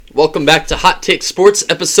Welcome back to Hot Take Sports,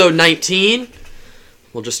 episode 19.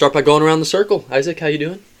 We'll just start by going around the circle. Isaac, how you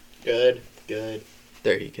doing? Good.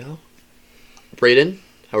 There you go. Brayden,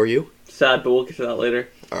 how are you? Sad, but we'll get to that later.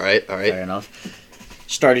 All right. Fair enough.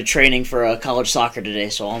 Started training for college soccer today, a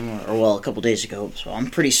couple days ago, so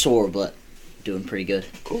I'm pretty sore, but doing pretty good.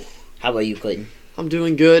 Cool. How about you, Clayton? I'm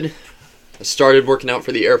doing good. I started working out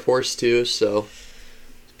for the Air Force too, so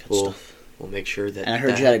we'll make sure that. And I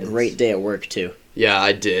heard you had a great day at work too. Yeah,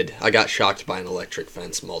 I did. I got shocked by an electric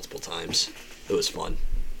fence multiple times. It was fun.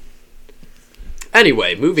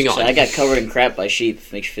 Anyway, moving on. So I got covered in crap by sheep. If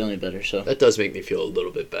it makes you feel any better, so. That does make me feel a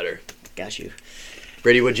little bit better. Got you.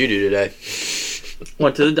 Brady, what'd you do today?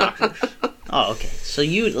 Went to the doctor. Oh, okay. So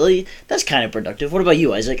that's kind of productive. What about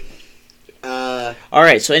you, Isaac? All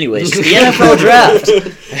right. So, anyways, the NFL draft.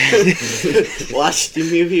 Watched a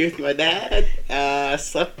movie with my dad.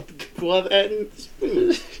 Slept well then.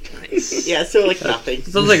 Nice. Yeah, so like nothing.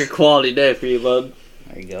 Sounds like a quality day for you, bud.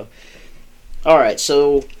 There you go. All right.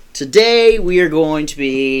 So today we are going to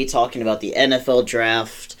be talking about the NFL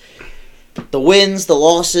draft, the wins, the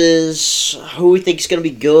losses, who we think is going to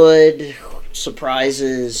be good,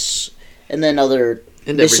 surprises, and then other And everything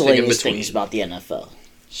in miscellaneous between. things about the NFL.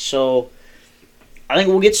 So, I think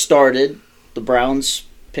we'll get started. The Browns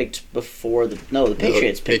picked before the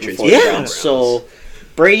Patriots picked Patriots before picked the the Browns. Browns. So,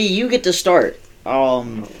 Brady, you get to start.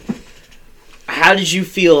 How did you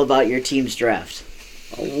feel about your team's draft?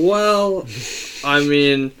 Well, I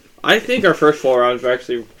mean, I think our first 4 rounds were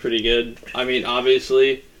actually pretty good. I mean,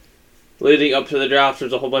 obviously, leading up to the draft,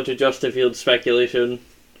 there's a whole bunch of Justin Fields speculation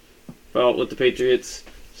about with the Patriots.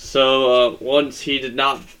 So, once he did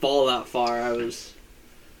not fall that far, I was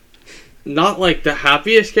not like the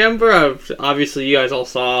happiest camper. Obviously, you guys all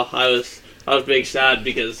saw. I was big sad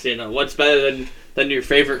because what's better than your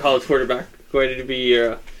favorite college quarterback going to be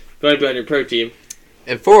on your pro team.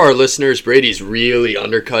 And for our listeners, Brady's really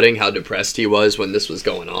undercutting how depressed he was when this was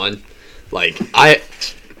going on. Like,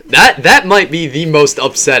 that might be the most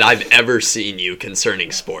upset I've ever seen you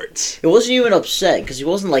concerning sports. It wasn't even upset because he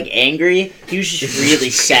wasn't like angry. He was just really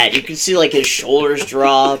sad. You could see like his shoulders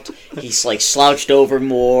dropped. He's like slouched over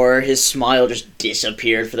more. His smile just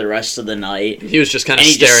disappeared for the rest of the night. He was just kind of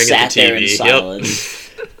And he just staring at sat the there in TV. silence.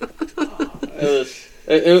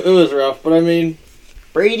 It was rough, but I mean,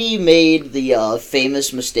 Brady made the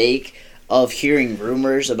famous mistake of hearing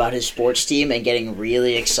rumors about his sports team and getting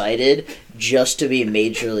really excited just to be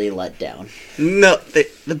majorly let down. No,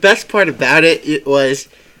 the best part about it was,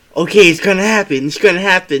 okay, it's gonna happen.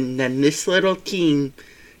 Then this little team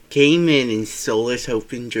came in and stole his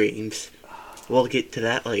hope and dreams. We'll get to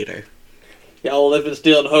that later. yeah, well, they've been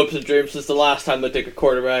stealing hopes and dreams since the last time they took a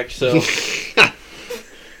quarterback, so.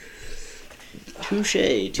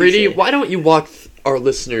 Touche. Brady, why don't you walk our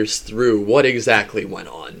listeners through what exactly went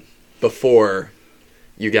on before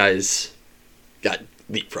you guys got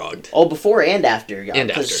leapfrogged? Oh, before and after. Yeah,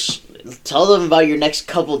 And 'cause tell them about your next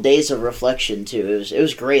couple days of reflection, too. It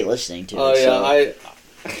was great listening to Oh, it. yeah,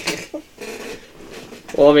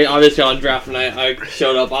 Well, I mean, obviously on draft night, I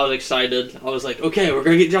showed up, I was excited. I was like, okay, we're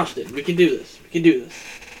gonna get Justin. We can do this.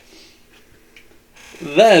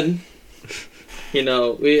 Then,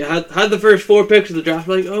 we had the first 4 picks of the draft,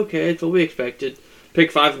 like, okay, it's what we expected.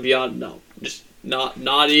 Pick 5 and beyond, no. Just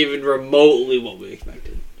not even remotely what we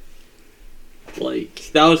expected.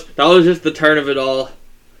 Like, that was just the turn of it all.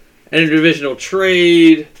 Interdivisional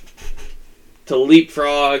trade to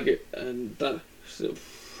leapfrog, and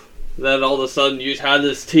then all of a sudden you had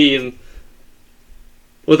this team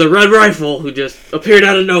with a red rifle who just appeared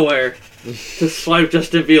out of nowhere to swipe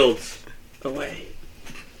Justin Fields away.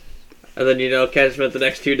 And then, Ken spent the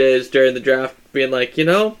next 2 days during the draft being like,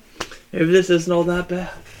 maybe this isn't all that bad.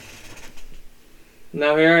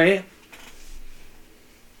 Now here I am.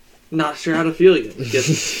 Not sure how to feel yet.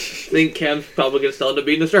 Just think Cam's probably going to still end up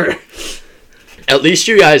being the starter. At least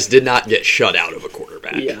you guys did not get shut out of a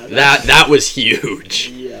quarterback. Yeah, that was huge.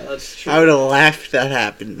 Yeah, that's true. I would have laughed if that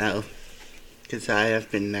happened though, because I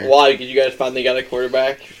have been there. Why? Because you guys finally got a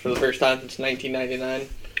quarterback for the first time since 1999.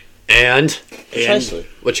 And Precisely.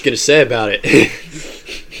 what you gonna say about it?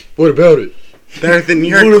 What about it? Better than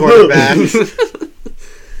your quarterback.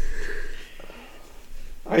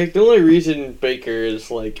 The only reason Baker is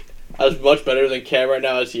as much better than Cam right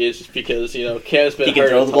now as he is because Cam's been He can hurt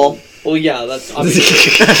throw a the ton. ball? Well, yeah, that's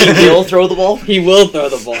He will throw the ball? he will throw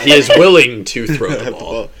the ball. He is willing to throw the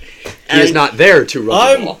ball. He is not there to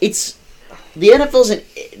run the ball. It's the NFL's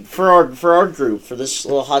for our group, for this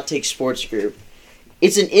little hot take sports group.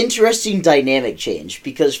 It's an interesting dynamic change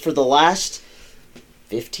because for the last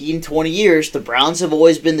 15, 20 years, the Browns have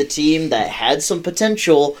always been the team that had some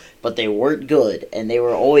potential, but they weren't good. And they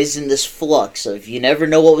were always in this flux of you never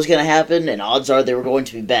know what was going to happen, and odds are they were going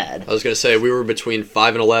to be bad. I was going to say, we were between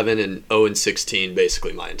 5-11 and 0-16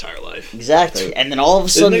 basically my entire life. Exactly. And then all of a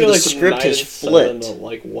sudden, the script has flipped.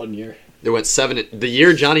 Like 1 year. They went 7. The year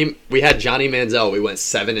we had Johnny Manziel, we went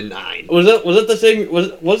 7-9. Was it the same?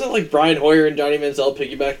 Was it like Brian Hoyer and Johnny Manziel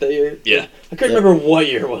piggybacked that year? Yeah. I couldn't remember what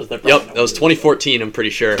year it was that. Yep, that was 2014. I'm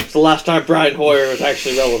pretty sure. It's the last time Brian Hoyer was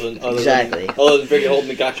actually relevant. Exactly. Other than freaking holding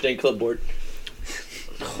the gosh dang clipboard.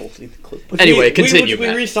 Holding the clipboard. Anyway, continue. Which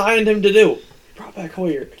we re-signed him to do. Brought back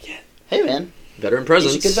Hoyer again. Hey man, Veteran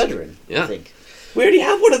presence. he's a good veteran. Yeah. I think. We already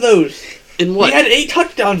have one of those. In what? He had 8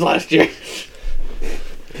 touchdowns last year.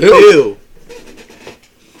 Who?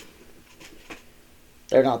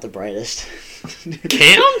 They're not the brightest.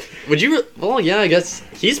 Cam? Would you? Well, yeah, I guess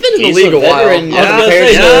he's been in the He's league a a while. veteran,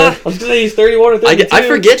 Yeah, I was gonna say he's 31 or 32. I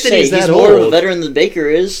forget that Say, he's that more of a old. veteran than Baker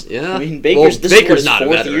is. Yeah. I mean, Baker's this Baker's is not a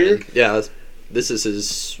fourth veteran. year. Yeah, this is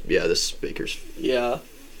his. Yeah, this Baker's. Yeah.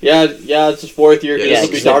 It's his 4th year. Yeah, Yeah, Yeah, this will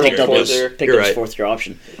be because they Darnold's picked up 4th his year. picked You're up his right. fourth year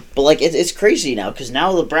option. But like it's crazy now because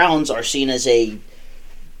now the Browns are seen as a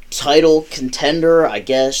title contender, I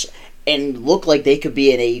guess, and look like they could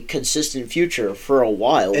be in a consistent future for a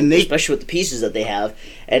while, And they- especially with the pieces that they have.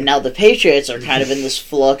 And now the Patriots are kind of in this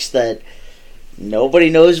flux that nobody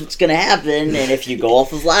knows what's going to happen, and if you go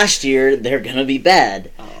off of last year, they're going to be bad.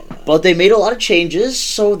 But they made a lot of changes,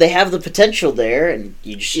 so they have the potential there, and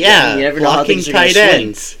you just you never know how blocking things are going to tight swing.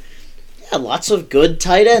 ends. Yeah, lots of good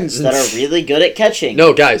tight ends that are really good at catching.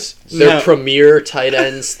 No, guys, they're No. premier tight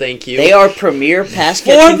ends. Thank you. They are premier pass For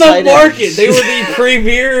catching the tight market, ends. they were the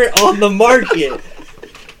premier on the market.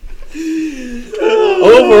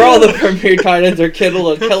 Overall, the premier tight ends are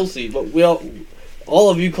Kittle and Kelsey, but all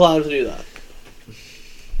of you clowns knew that.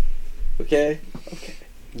 Okay.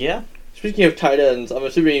 Yeah. Speaking of tight ends, I'm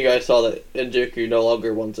assuming you guys saw that Njoku no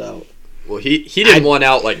longer wants out. Well, he didn't want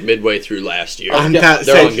out like midway through last year. I'm Yeah, about to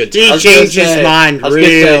they're on say, good he I was gonna changed his say- mind I was gonna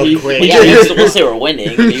say, real he- quick. he- Yeah, once they were winning,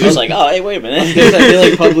 and he was like, "Oh, hey, wait a minute." He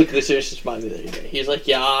like publicly changed his mind the other day. He's like,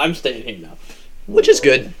 "Yeah, I'm staying here now." Which is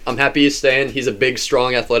good. I'm happy he's staying. He's a big,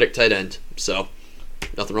 strong, athletic tight end. So,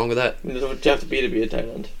 nothing wrong with that. That's what you have to be a tight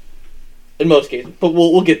end. In most cases, but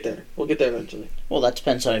we'll get there. We'll get there eventually. Well, that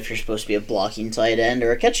depends on if you're supposed to be a blocking tight end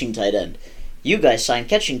or a catching tight end. You guys signed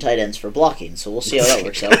catching tight ends for blocking, so we'll see how that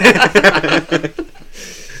works out.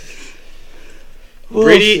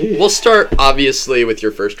 Brady, we'll start obviously with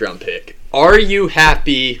your first round pick. Are you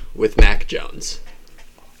happy with Mac Jones?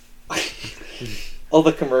 All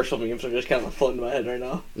the commercial memes are just kind of floating in my head right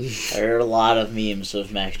now. There are a lot of memes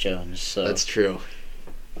of Mac Jones, so That's true.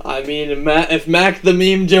 I mean, if Mac the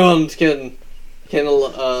Meme Jones can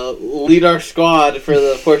lead our squad for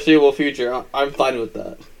the foreseeable future, I'm fine with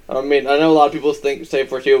that. I mean, I know a lot of people say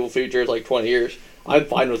foreseeable future is like 20 years. I'm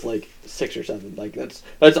fine with like 6 or 7. Like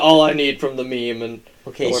that's all I need from the meme. And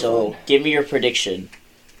okay. we're So fine. give me your prediction.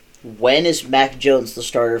 When is Mac Jones the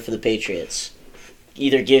starter for the Patriots?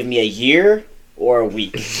 Either give me a year or a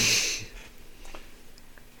week.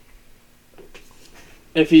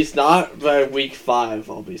 If he's not by week 5,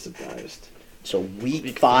 I'll be surprised. So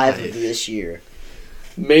week 5 of this year.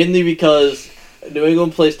 Mainly because New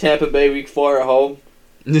England plays Tampa Bay week 4 at home,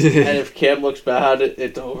 and if Cam looks bad,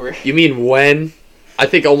 it's over. You mean when? I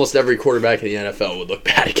think almost every quarterback in the NFL would look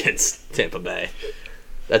bad against Tampa Bay.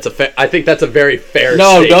 I think that's a very fair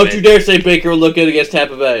No, statement. don't you dare say Baker would look good against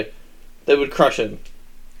Tampa Bay. They would crush him.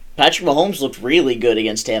 Patrick Mahomes looked really good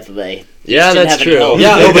against Tampa Bay. Yeah, didn't that's have any true. help.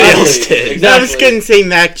 Yeah, Nobody exactly. else did. Exactly. I was going to say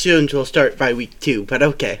Mac Jones will start by week 2, but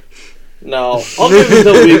okay. No, I'll give him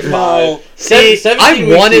until week 5. No. See, 17 I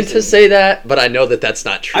weeks wanted season. to say that, but I know that that's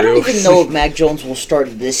not true. I don't even know if Mac Jones will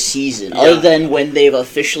start this season, Yeah. other than when they've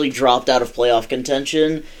officially dropped out of playoff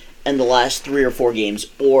contention and the last 3 or 4 games,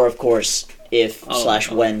 or of course if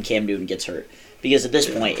when Cam Newton gets hurt. Because at this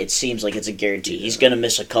point, it seems like it's a guarantee. He's going to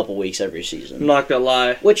miss a couple weeks every I'm season. not gonna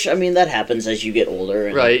lie. Which, I mean, that happens as you get older.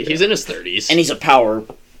 And, Right, he's in his 30s. and he's a power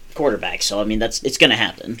quarterback, so I mean, it's going to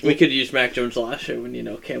happen. We could use Mac Jones last year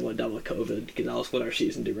when Cam went down with COVID, because that was when our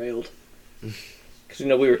season derailed. Because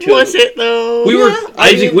we were 2. Was it though? We were I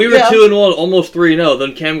Isaac. mean, We were yeah. 2-1, almost 3-0.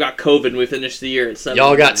 Then Cam got COVID, and we finished the year at 7.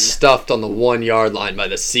 Y'all got stuffed on the 1 yard line by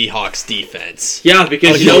the Seahawks defense. Yeah,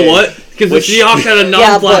 because you Okay. know what? Because the Which- Seahawks had a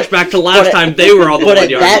Yeah, but- non-flashback to last but- time they were on the But 1 at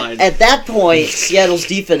yard that, line. at that point, Seattle's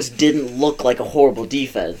defense didn't look like a horrible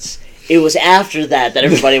defense. It was after that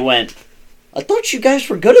everybody went, I thought you guys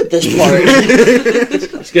were good at this part.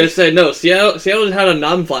 I was gonna say no. Seattle just had a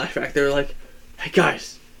non-flashback. They were like, "Hey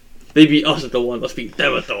guys, they beat us at the 1. Let's beat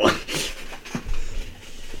them at the 1."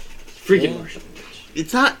 Freaking Marshall.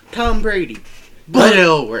 It's not Tom Brady, but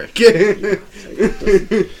it'll work.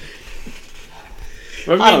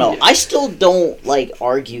 I don't know. I still don't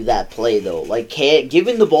argue that play though.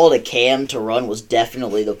 Giving the ball to Cam to run was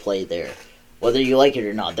definitely the play there, whether you like it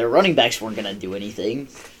or not. Their running backs weren't gonna do anything.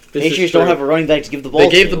 Patriots don't have a running back to give the ball. They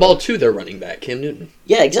gave the ball to their running back, Cam Newton.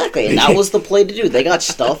 Yeah, exactly, and that was the play to do. They got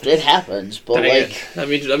stuffed. It happens, but that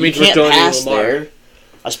means you we're can't joining pass Lamar. there,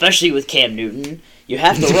 especially with Cam Newton. You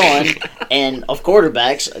have to run, and of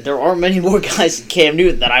quarterbacks, there aren't many more guys than Cam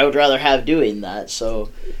Newton that I would rather have doing that. So.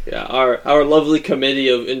 Yeah, our lovely committee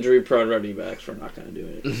of injury-prone running backs, we're not going to do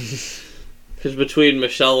it. Because between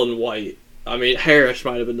Michelle and White, I mean, Harris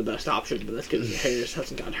might have been the best option, but that's because Harris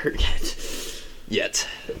hasn't gotten hurt yet.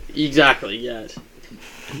 Exactly, yet.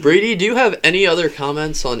 Brady, do you have any other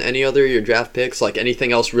comments on any other of your draft picks? Like,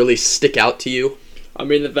 anything else really stick out to you? I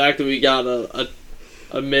mean, the fact that we got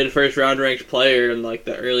a mid-first round ranked player in,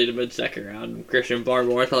 the early to mid-second round, Christian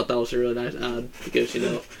Barmore, I thought that was a really nice add. Because,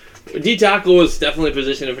 D-tackle was definitely a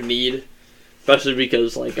position of need. Especially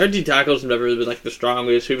because, our D-tackles have never really been, the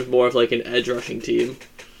strongest. We was more of, an edge-rushing team.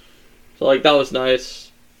 So, that was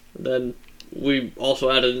nice. And then we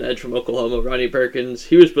also added an edge from Oklahoma, Ronnie Perkins.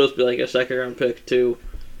 He was supposed to be, a second-round pick, too.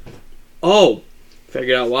 Oh!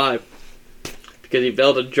 Figured out why. Because he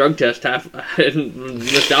failed a drug test and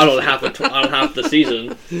missed out on half the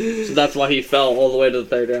season. So that's why he fell all the way to the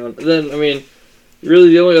third round. And then, I mean, really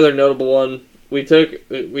the only other notable one, we took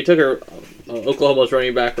our Oklahoma's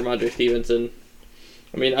running back, Ramondre Stevenson.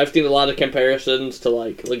 I mean, I've seen a lot of comparisons to,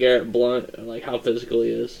 LeGarrette Blount and, how physical he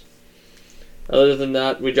is. Other than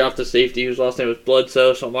that, we dropped a safety whose last name was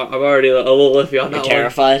Bledsoe, so I'm already a little iffy on that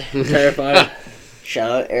terrified. one. Terrified.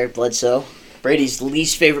 Shout out Eric Bledsoe. Brady's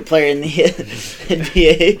least favorite player in the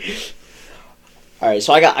NBA. All right,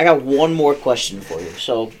 so I got one more question for you.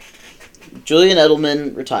 So, Julian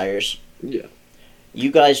Edelman retires. Yeah.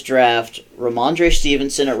 You guys draft Ramondre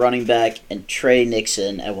Stevenson at running back and Trey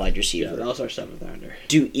Nixon at wide receiver. Yeah, that was our 7th rounder.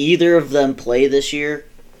 Do either of them play this year,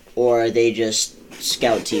 or are they just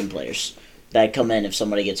scout team players that come in if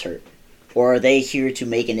somebody gets hurt? Or are they here to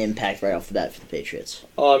make an impact right off the bat for the Patriots?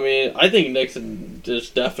 Oh, I mean, I think Nixon is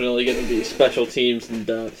definitely going to be special teams in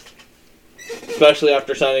depth. Especially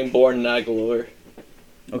after signing Bourne and Aguilar.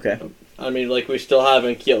 Okay. I mean, we still have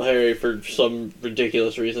N'Keal Harry for some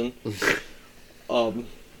ridiculous reason.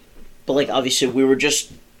 But, obviously, we were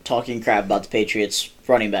just talking crap about the Patriots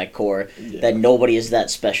running back core, that nobody is that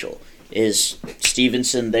special. Is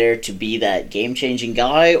Stevenson there to be that game-changing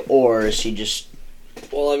guy, or is he just...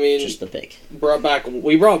 Well, I mean, just the pick. We brought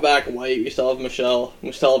back White. We still have Michelle.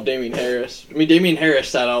 We still have Damian Harris. I mean, Damian Harris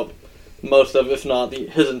sat out most of, if not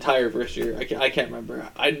his entire first year. I can't remember.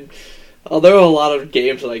 There were a lot of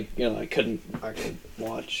games that I couldn't actually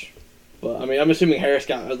watch. But I mean, I'm assuming Harris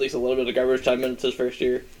got at least a little bit of garbage time minutes his first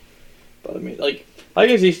year. But I mean, I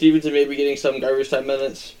can see Stevenson maybe getting some garbage time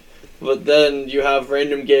minutes. But then you have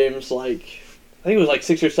random games I think it was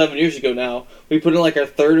 6 or 7 years ago now. We put in our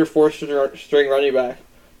 3rd or 4th string running back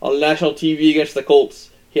on national TV against the Colts.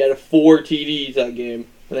 He had 4 TDs that game,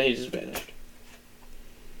 and then he just vanished.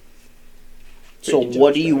 So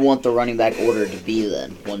what do you want the running back order to be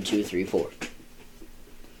then? 1, 2, 3, 4.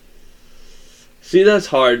 See, that's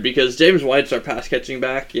hard because James White's our pass catching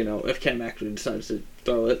back. If Cam actually decides to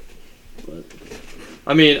throw it. But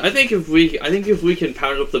I mean, I think if we can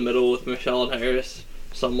pound up the middle with Michelle and Harris.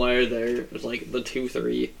 Somewhere there is the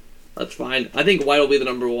 2-3. That's fine. I think White will be the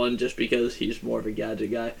number 1 just because he's more of a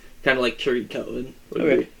gadget guy. Kind of like Tariq Cohen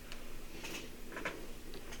would be.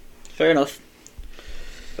 Fair enough.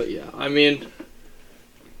 But yeah, I mean,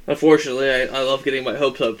 unfortunately, I love getting my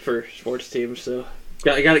hopes up for sports teams, so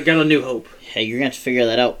got a new hope. Hey, you're going to have to figure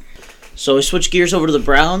that out. So we switch gears over to the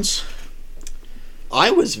Browns.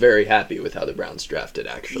 I was very happy with how the Browns drafted,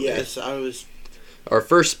 actually. Yes, I was. Our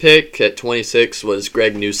first pick at 26 was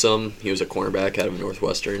Greg Newsome. He was a cornerback out of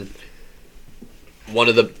Northwestern. One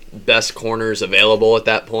of the best corners available at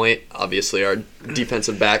that point. Obviously, our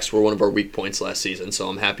defensive backs were one of our weak points last season, so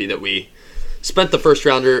I'm happy that we spent the first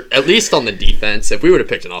rounder, at least on the defense. If we would have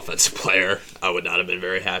picked an offensive player, I would not have been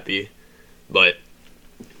very happy. But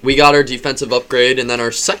we got our defensive upgrade, and then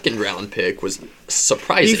our second round pick was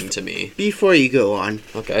surprising to me. Before you go on.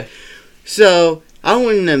 Okay. So, I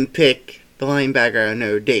wanted them to pick the linebacker out of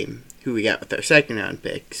Notre Dame, who we got with our second round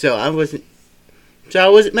pick. So I wasn't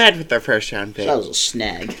mad with our first round pick. So that was a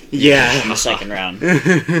snag. Yeah. In the second round.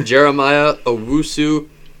 Jeremiah Owusu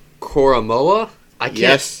Koromoa? I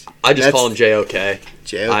just call him JOK.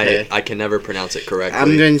 JOK. I can never pronounce it correctly.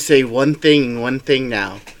 I'm going to say one thing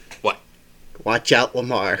now. What? Watch out,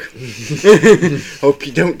 Lamar. Hope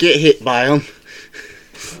you don't get hit by him.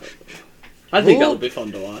 I think that Well, would be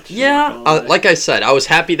fun to watch. Yeah, like I said, I was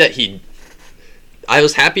happy that he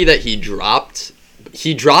dropped.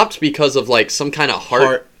 He dropped because of like some kind of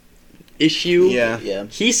heart issue. Yeah. Yeah.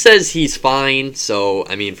 He says he's fine, so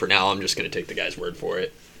I mean, for now, I'm just gonna take the guy's word for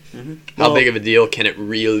it. Mm-hmm. How Well- big of a deal can it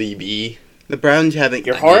really be? The Browns haven't.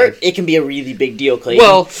 Your heart, it can be a really big deal, Clayton.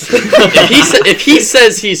 Well, if he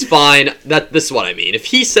says he's fine, this is what I mean. If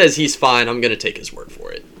he says he's fine, I'm gonna take his word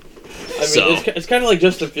for it. I mean, So- it's kind of like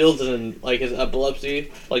Justin Fields and like his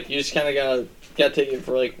epilepsy. Like you just kind of gotta take it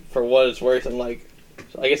for what it's worth, and like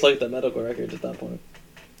I guess like the medical records at that point.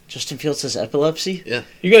 Justin Fields has epilepsy?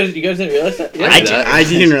 You guys didn't realize that? Yeah, I did. I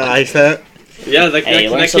didn't realize that. yeah. Hey,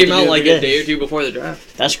 learn That something came out new like every a day. day or two before the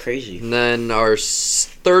draft. That's crazy. And then our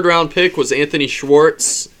third round pick was Anthony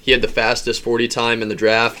Schwartz. He had the fastest 40 time in the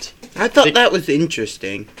draft. I thought that was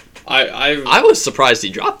interesting. I was surprised he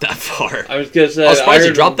dropped that far. I was gonna say I was surprised he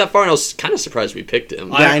heard dropped that far, and I was kind of surprised we picked him.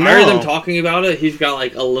 Yeah, I I heard them know. talking about it. He's got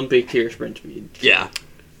like Olympic tier sprint speed. Yeah.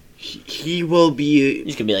 He will be.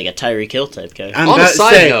 He's gonna be like a Tyreek Hill type guy. I'm On a about to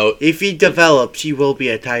side say, note- if he develops, he will be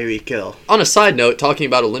a Tyreek Hill. On a side note, talking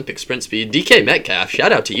about Olympic sprint speed, DK Metcalf,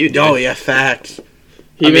 shout out to you, dude. Oh yeah, facts.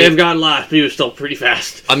 He I may mean- have gotten last, but he was still pretty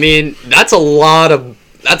fast. I mean, that's a lot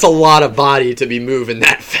of body to be moving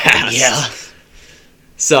that fast. Yeah.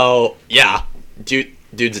 So yeah,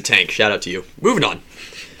 dude's a tank. Shout out to you. Moving on.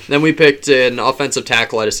 Then we picked an offensive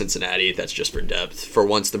tackle out of Cincinnati. That's just for depth. For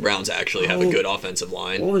once, the Browns actually have a good offensive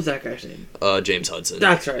line. What was that guy's name? James Hudson.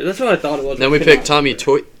 That's right. That's what I thought it was. Then we picked Tommy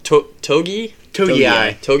Togi. Togiai.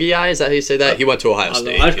 Togiai, is that how you say that? He went to Ohio I don't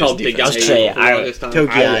know. State. I He called was Big Guy. defensive Say, for the longest time.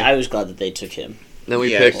 Togi- Yeah. I was glad that they took him. Then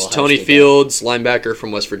we Yeah. picked Ohio Tony State guy. Fields, linebacker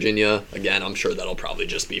from West Virginia. Again, I'm sure that'll probably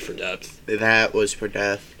just be for depth. That was for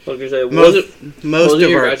death. I was gonna say, was Most, it most was it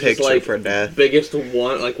of your our guys' picks are like for death. biggest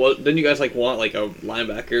one? Like, what? Didn't you guys like want like a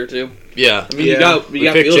linebacker or two? Yeah, I mean, Yeah. you got We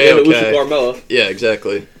Fields, picked you got JOK. Usu Barmoa. yeah,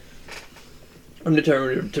 exactly. I'm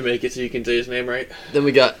determined to make it so you can say his name right. Then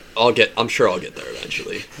we got. I'm sure I'll get there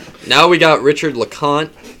eventually. Now we got Richard LeCounte.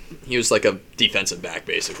 He was like a defensive back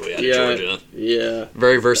basically out of Georgia. Yeah.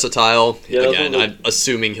 Very versatile. Yeah, that's Again, one of I'm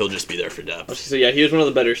assuming he'll just be there for depth. So yeah, he was one of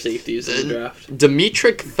the better safeties in the draft.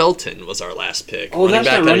 Demetric Felton was our last pick. Oh, that's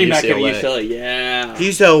that running back at UCLA. UCLA. Yeah.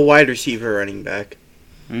 He's a wide receiver running back.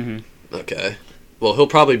 Mm-hmm. Okay. Well, he'll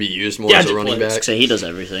probably be used more as a Gadget running plays. back. So he does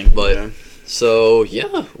everything. But Yeah. so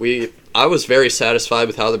yeah, I was very satisfied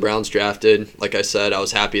with how the Browns drafted. Like I said, I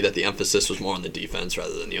was happy that the emphasis was more on the defense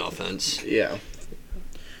rather than the offense. Yeah.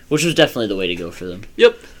 Which was definitely the way to go for them.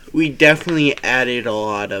 Yep. We definitely added a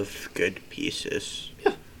lot of good pieces.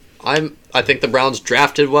 I think the Browns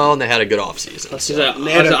drafted well and they had a good offseason. Let's So. say that-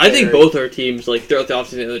 They had a I think very- both our teams, like throughout the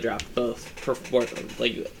offseason and the draft, both performed.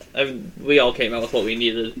 Like we all came out with what we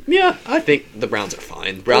needed. Yeah, I think the Browns are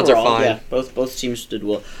fine. Browns are Overall, fine. Yeah, both teams did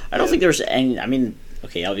well. I don't think there was any. I mean,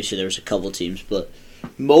 okay, obviously there was a couple teams, but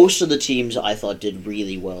most of the teams I thought did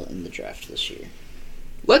really well in the draft this year.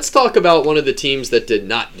 Let's talk about one of the teams that did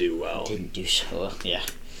not do well. Didn't do so well. Yeah.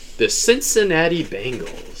 The Cincinnati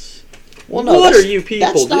Bengals. Well, no, What that's- are you people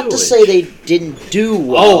That's not doing? to say they didn't do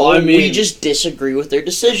well. Oh, I we mean- just disagree with their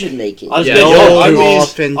decision making. I was Yeah, gonna- no I mean,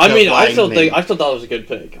 offensive I still linemen. thought it was a good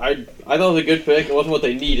pick. I thought it was a good pick. It wasn't what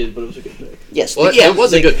they needed, but it was a good pick. Yes, Well, yeah, it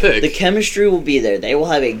was a good pick. The chemistry will be there. They will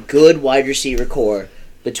have a good wide receiver core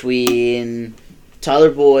between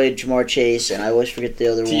Tyler Boyd, Jamar Chase, and I always forget the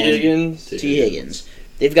other T. one. Higgins. T. Higgins.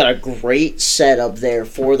 They've got a great setup there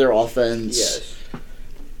for their offense.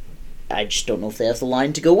 I just don't know if they have the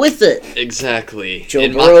line to go with it. Exactly. Joe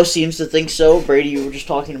In Burrow seems to think so. Brady, you were just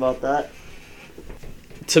talking about that.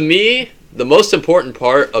 To me, the most important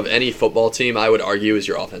part of any football team, I would argue, is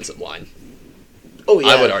your offensive line. Oh yeah,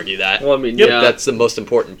 I would argue that. Well, I mean, Yep, yeah. that's the most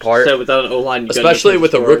important part. So without an O-line, you gotta Especially make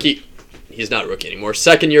with a scores. rookie. He's not a rookie anymore.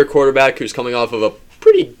 Second-year quarterback who's coming off of a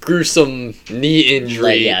pretty gruesome knee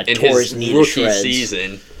injury Yeah, in tore his his knee to rookie shreds.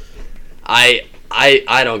 season. I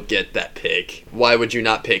don't get that pick. Why would you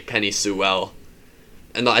not pick Penny Sewell?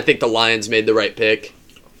 And I think the Lions made the right pick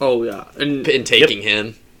Oh yeah, and in taking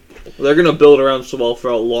him. they're gonna build around Sewell for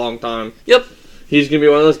a long time. Yep. He's gonna be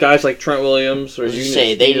one of those guys like Trent Williams or I was just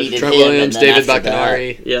saying, they needed Trent him, Williams, and then David after that-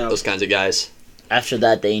 Bakhtiari, Yeah. those kinds of guys. After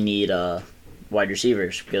that, they need wide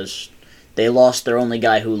receivers because they lost their only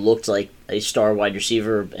guy who looked like a star wide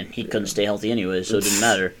receiver, and he couldn't stay healthy anyway, so it didn't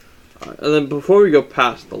matter. And then before we go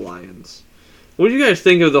past the Lions, what do you guys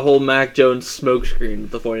think of the whole Mac Jones smokescreen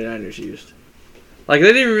that the 49ers used? Like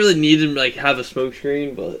they didn't really need him like have a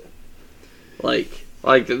smokescreen, but like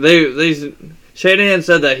they Shanahan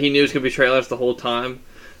said that he knew it was gonna be Trey Lance the whole time,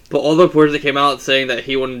 but all the reports that came out saying that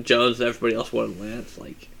he wanted Jones and everybody else wanted Lance,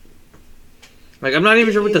 like I'm not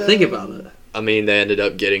even sure what to think about it. I mean, they ended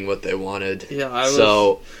up getting what they wanted. Yeah,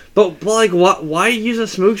 So, But like, why use a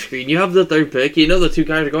smoke screen? You have the third pick. You know the two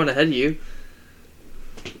guys are going ahead of you.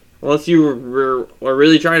 Unless you were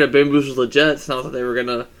really trying to bamboozle the Jets, not that they were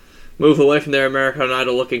gonna move away from their American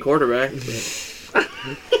Idol looking quarterback.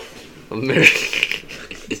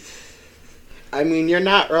 I mean, you're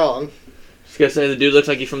not wrong. Just gonna say the dude looks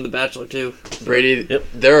like he's from The Bachelor too. Brady, Yep.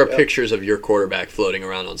 there are pictures of your quarterback floating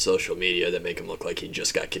around on social media that make him look like he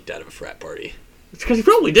just got kicked out of a frat party. It's because he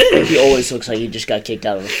probably did. He always looks like he just got kicked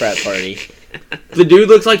out of a frat party. The dude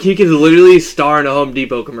looks like he could literally star in a Home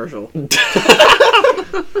Depot commercial.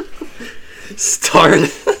 Star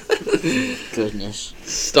Goodness.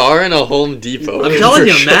 in a Home Depot. I'm telling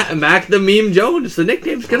you, commercial. Mac the Meme Jones, the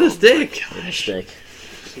nickname's gonna stick. Stick.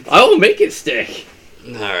 I will make it stick.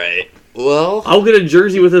 All right. Well, I'll get a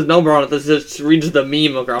jersey with his number on it that just reads the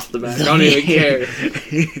meme across the back. I don't even care.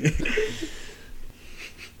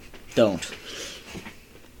 Don't.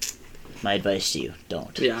 My advice to you,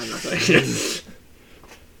 don't. Yeah, I'm not saying.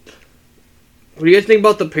 What do you guys think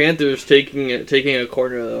about the Panthers taking a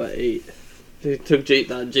corner though at 8? They took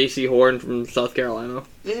J.C. Horn from South Carolina.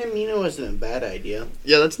 Yeah, I mean, it wasn't a bad idea.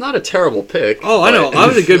 yeah, that's not a terrible pick. Oh, I know. but- I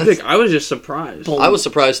was a good pick. I was just surprised. I was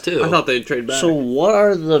surprised too. I thought they'd trade back. So what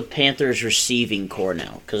are the Panthers' receiving core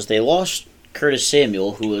now? Because they lost Curtis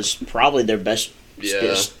Samuel, who was probably their best.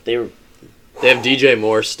 Yeah. They were They have DJ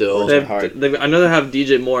Moore still. They hard. I know they have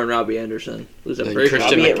DJ Moore and Robbie Anderson. Who's a And very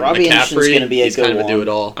Christian Robbie Anderson's McCaffrey. gonna be a He's good kind of a one.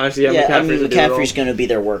 do-it-all. Honestly, yeah, I mean, McCaffrey's McCaffrey's going to be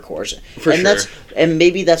their workhorse, For and sure.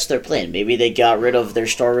 maybe that's their plan. Maybe they got rid of their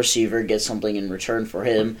star receiver, get something in return for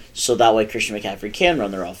him, so that way Christian McCaffrey can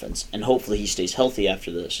run their offense, and hopefully he stays healthy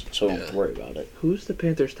after this, so we don't have to Yeah. worry about it. Who's the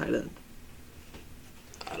Panthers tight end?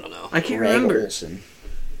 I don't know. I can't Greg remember. Olsen.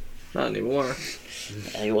 Not anymore.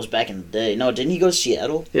 He was back in the day. No, didn't he go to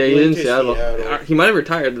Seattle? Yeah, he Went didn't to Seattle. Seattle. He might have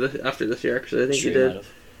retired after this year, actually. I think Sure he might did. have.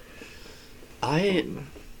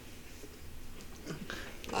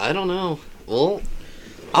 I don't know. Well,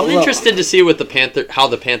 I'm Well, interested to see what how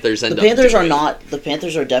the Panthers end The up Panthers are doing. not. The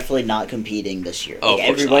Panthers are definitely not competing this year. Oh, Like, of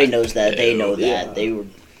course everybody not. knows that. They know Yeah. that. They were.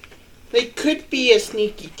 They could be a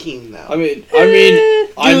sneaky team, though. I mean,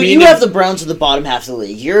 Dude, you have the Browns in the bottom half of the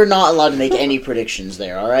league. You're not allowed to make any predictions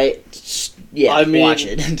there. All right. Yeah, I mean- watch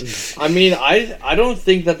it. I don't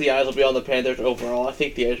think that the eyes will be on the Panthers overall. I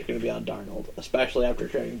think the eyes are going to be on Darnold, especially after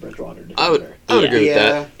trading Bridgewater. To I would Denver. Yeah. agree with yeah.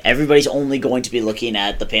 that. Everybody's only going to be looking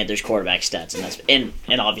at the Panthers quarterback stats, and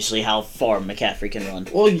obviously how far McCaffrey can run.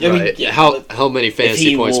 Well, I mean, Right. yeah, how many fantasy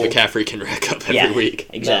he points will- McCaffrey can rack up every Yeah. week.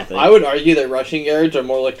 Exactly. I would argue that rushing yards are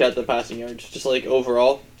more looked at than passing yards, just like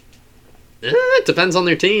overall. It depends on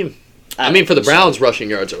their team. I don't mean, for the think so. Browns, rushing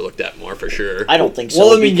yards are looked at more for sure. I don't think so.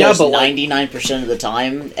 Well, I mean, yeah, because but, like- 99% of the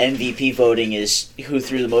time, MVP voting is who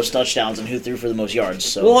threw the most touchdowns and who threw for the most yards.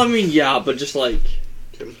 So Well, I mean, yeah, but just like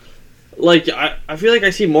I feel like I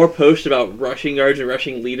see more posts about rushing yards and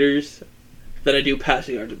rushing leaders than I do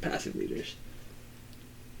passing yards and passing leaders.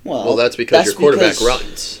 Well, that's because your quarterback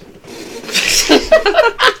runs.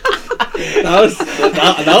 That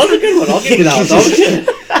was a good one. I'll give you that one. That was good.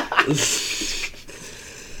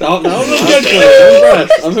 That was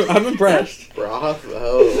a good play. I'm impressed.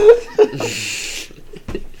 Bravo.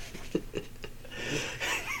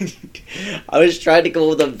 I was trying to go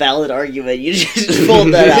with a valid argument. You just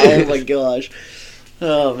pulled that out. Oh my gosh.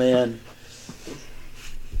 Oh man.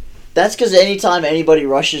 That's because anytime anybody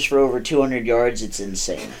rushes for over 200 yards, it's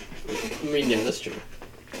insane. I mean, yeah, that's true.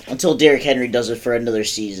 Until Derrick Henry does it for another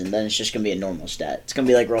season, then it's just gonna be a normal stat. It's gonna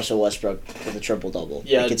be like Russell Westbrook with a triple double.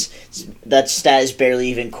 Yeah. Like that stat is barely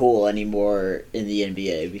even cool anymore in the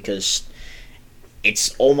NBA because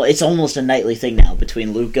it's almost a nightly thing now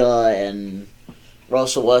between Luka and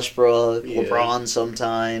Russell Westbrook, Yeah. LeBron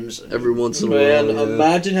sometimes. Every once in a Man, while. yeah.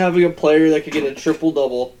 imagine having a player that could get a triple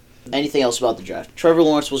double. Anything else about the draft? Trevor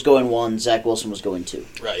Lawrence was going 1, Zach Wilson was going 2.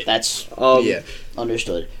 Right. That's Yeah.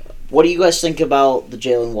 understood. What do you guys think about the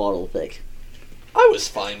Jalen Waddle pick? I was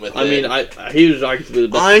fine with I it. mean, he was arguably the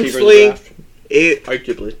best Honestly, receiver in the draft. It,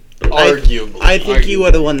 Arguably. arguably. I think he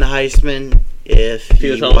would have won the Heisman if He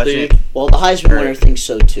he was healthy. wasn't. Well, the Heisman Right. winner thinks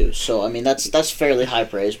so too. So I mean, that's fairly high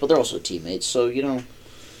praise, but they're also teammates. So you know,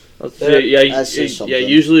 that says something.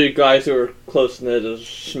 Usually guys who are close knit as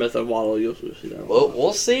Smith and Waddle, you'll see that. Well,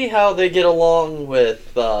 we'll see how they get along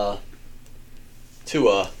with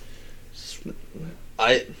Tua.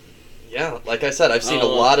 Like I said, I've seen a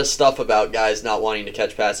lot of stuff about guys not wanting to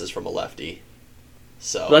catch passes from a lefty.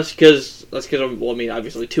 So That's because well, I mean,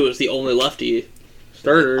 obviously Tua is the only lefty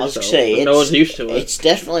starter. I was so gonna say, no one's used to it. it's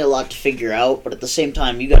definitely a lot to figure out. But at the same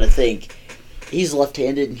time, you got to think he's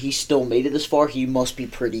left-handed and he still made it this far. He must be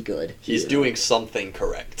pretty good. he's doing something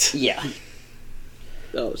correct. Yeah,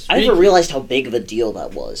 I never realized how big of a deal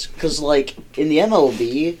that was. Because, like, in the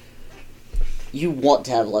MLB, you want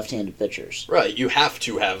to have left-handed pitchers. Right, you have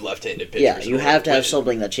to have left-handed pitchers. Yeah, you have to have win.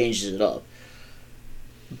 something that changes it up.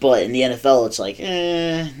 But in the NFL, it's like,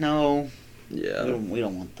 no, Yeah. we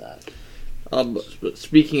don't want that. But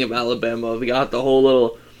speaking of Alabama, we got the whole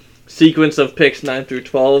little sequence of picks 9 through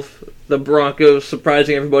 12. The Broncos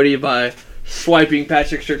surprising everybody by swiping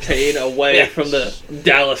Patrick Surtain away from the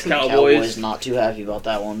Dallas Cowboys. Not too happy about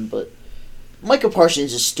that one, but Micah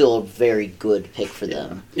Parsons is still a very good pick for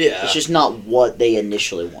them. Yeah. It's just not what they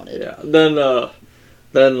initially wanted. Yeah.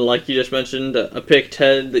 Then like you just mentioned, a pick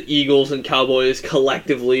 10, the Eagles and Cowboys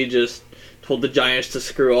collectively just told the Giants to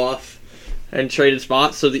screw off and traded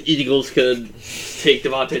spots so the Eagles could take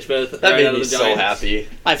Devontae Smith That right made out of me the so Giants. happy.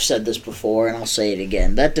 I've said this before, and I'll say it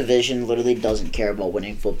again. That division literally doesn't care about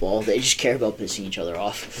winning football. They just care about pissing each other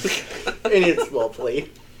off. And it's well played.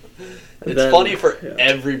 It's Then- funny for yeah.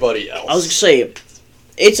 everybody else. I was gonna say,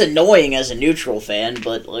 it's annoying as a neutral fan,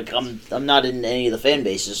 but like I'm not in any of the fan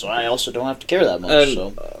bases, so I also don't have to care that much. And,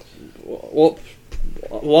 So well,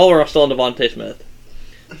 while we're still on Devontae Smith,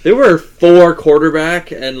 there were 4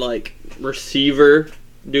 quarterback and like receiver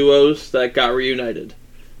duos that got reunited.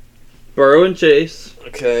 Burrow and Chase,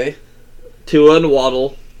 Okay. Tua and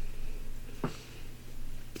Waddle,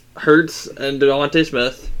 Hurts and Devontae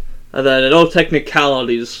Smith, and then in all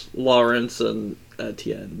technicalities, Lawrence and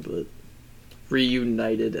Etienne, but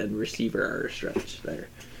reunited and receiver are a stretch there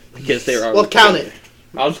because they were. Well, count it.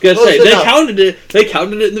 I was gonna Close say they enough. counted it. They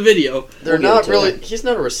counted it in the video. They're We'll give not it to really. him. He's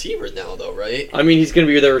not a receiver now, though, right? I mean, he's gonna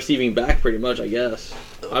be their receiving back pretty much, I guess.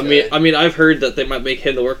 Okay. I mean, I've heard that they might make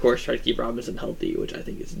him the workhorse, try to keep Robinson healthy, which I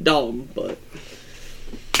think is dumb, but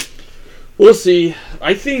we'll see.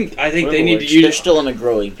 I think they need to They're use. still in a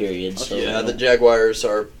growing period. So Yeah, the Jaguars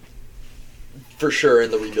are for sure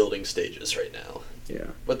in the rebuilding stages right now. Yeah,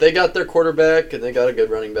 But they got their quarterback and they got a good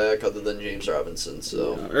running back other than James Robinson.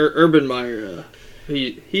 So Urban Meyer,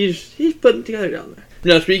 he's putting it together down there.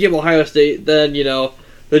 You know, speaking of Ohio State, then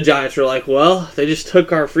the Giants were like, well, they just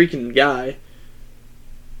took our freaking guy.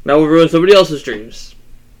 Now we'll ruin somebody else's dreams.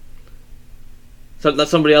 So that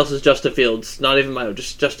somebody else is Justin Fields, not even mine,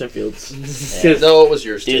 just Justin Fields. Yeah. no, it was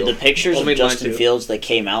yours Dude, too. the pictures Only of mine Justin too. Fields that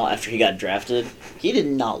came out after he got drafted, he did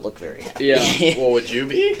not look very happy. Yeah. What would you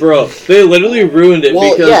be? Bro, they literally ruined it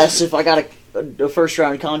Well, because yes, if I got a first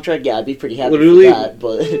round contract, yeah, I'd be pretty happy Literally- with that.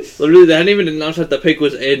 But literally they hadn't even announced that the pick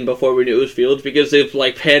was in before we knew it was Fields because they've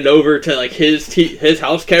like panned over to like his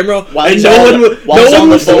house camera While and he's no on one the- was while he's on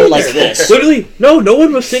the phone sitting like there. this. Literally, no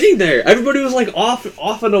one was sitting there. Everybody was like off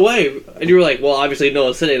and away, and you were like, well, obviously no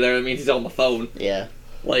one's sitting there. That means he's on the phone. yeah,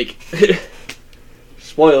 Like,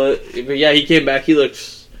 spoil it. But yeah, he came back. He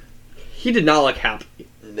did not look happy,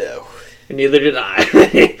 No. and neither did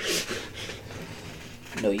I.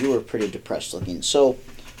 no, you were pretty depressed looking. So,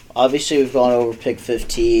 obviously, we've gone over pick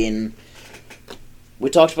 15. We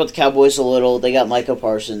talked about the Cowboys a little. They got Micah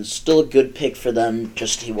Parsons. Still a good pick for them,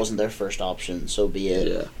 just he wasn't their first option, so be it.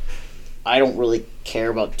 Yeah. I don't really care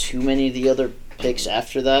about too many of the other picks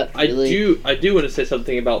after that, really. I do want to say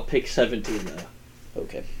something about pick 17 though.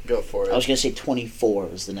 Okay. Go for it. I was going to say 24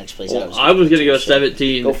 was the next place Well, I was gonna go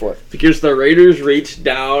 17 Go for it. because the Raiders reached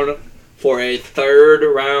down for a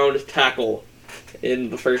 3rd round tackle in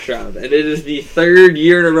the first round, and it is the 3rd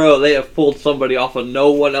year in a row they have pulled somebody off of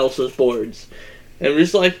no one else's boards. And I'm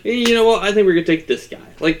just like, hey, you know what? I think we're gonna take this guy,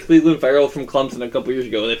 like Cleveland Farrell from Clemson a couple years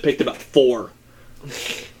ago. They picked about 4.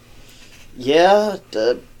 Yeah,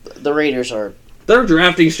 the Raiders are... Their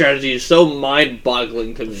drafting strategy is so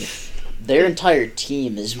mind-boggling to me. Their entire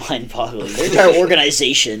team is mind-boggling. Their entire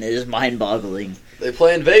organization is mind-boggling. They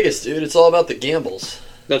play in Vegas, dude. It's all about the gambles.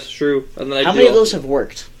 That's true. And then How many of those have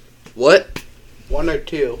worked? What? 1 or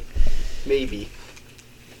 2. Maybe.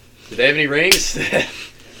 Do they have any rings?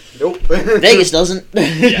 Nope. Vegas doesn't.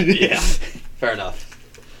 yeah. Fair enough.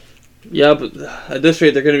 Yeah, but at this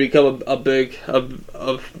rate, they're going to become a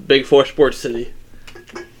big 4 sports city.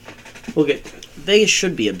 We'll get to it. Vegas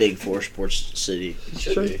should be a big 4 sports city.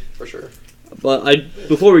 Should Sure. be, for sure. But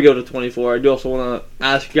before we go to 24, I do also want to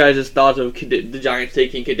ask you guys' thoughts of the Giants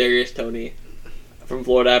taking Kadarius Toney from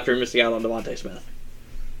Florida after missing out on Devontae Smith.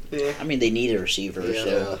 Yeah. I mean, they need a receiver, Yeah.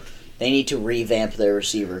 so they need to revamp their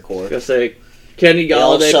receiver core. I'm going to say Kenny They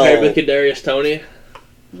Galladay also- paired with Kadarius Toney.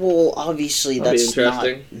 Well, obviously That'd be that's not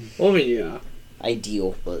interesting. Well, I mean, yeah.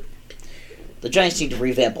 ideal, but the Giants need to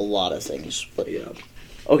revamp a lot of things. But Yeah.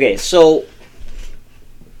 okay, so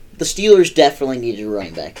the Steelers definitely needed a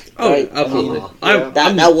running back. Oh, right? absolutely. I mean,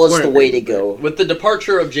 That was we're the in way to agreement. go. With the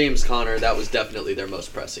departure of James Conner, that was definitely their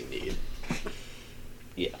most pressing need.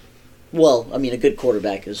 Well, I mean, a good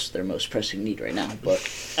quarterback is their most pressing need right now, but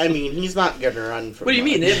I mean, he's not gonna run for. What do you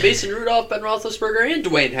much. mean? They have Mason Rudolph, Ben Roethlisberger, and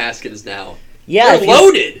Dwayne Haskins now. yeah, They're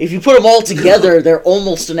loaded. If you put them all together, they're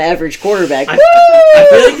almost an average quarterback. I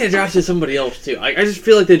feel like they drafted somebody else too. I just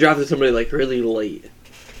feel like they drafted somebody like really late.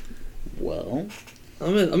 Well,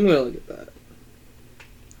 I'm gonna look at that.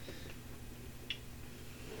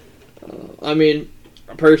 I mean,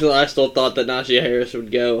 personally, I still thought that Najee Harris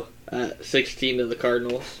would go at 16 to the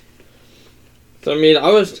Cardinals. So I mean, I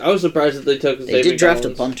was surprised that they took. they David did draft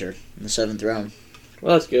Collins. a punter in the 7th round.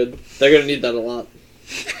 Well, that's good. They're gonna need that a lot.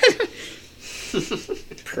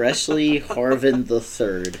 Presley Harvin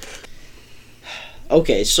III.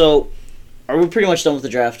 Okay, so are we pretty much done with the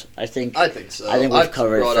draft? I think I think so. I think we've I've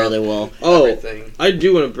covered it brought fairly up well. Oh, everything. I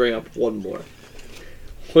do want to bring up one more.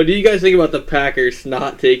 What do you guys think about the Packers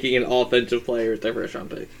not taking an offensive player with their first round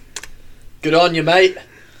pick? Good on you, mate.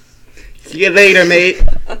 See you later, mate.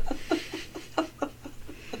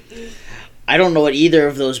 I don't know what either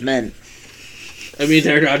of those meant. I mean,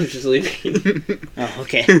 Aaron Rodgers is leaving. Oh,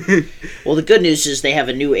 okay. Well, the good news is they have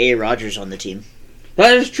a new A. Rodgers on the team.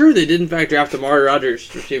 That is true. They did in fact draft Amari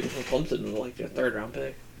Rodgers, receiver from Clemson, with like their 3rd round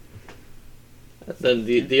pick. And then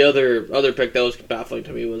the other pick that was baffling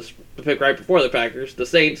to me was the pick right before the Packers. The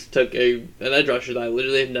Saints took an edge rusher that I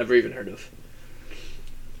literally had never even heard of.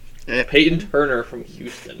 Peyton Turner from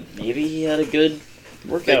Houston. Maybe he had a good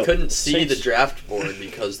workout. They couldn't see Saints. the draft board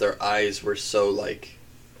because their eyes were so like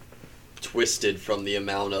twisted from the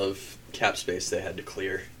amount of cap space they had to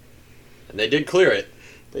clear, and they did clear it.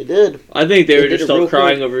 They did. I think they They were did just it still real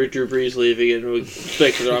crying quick. over Drew Brees leaving and we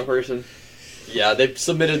picked the wrong person. Yeah, they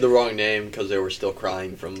submitted the wrong name because they were still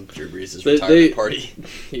crying from Drew Brees' They- retirement they- party.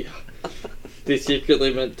 Yeah. They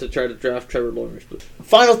secretly meant to try to draft Trevor Lawrence. But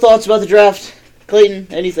Final thoughts about the draft? Clayton,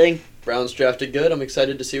 anything? Browns drafted good. I'm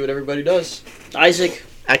excited to see what everybody does. Isaac?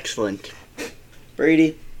 Excellent.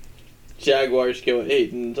 Brady? Jaguars go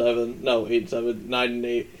 8-7. No, 8-7.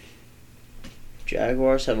 9-8.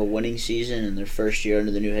 Jaguars have a winning season in their first year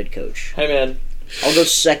under the new head coach. Hey man, I'll go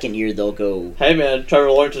second year, they'll go...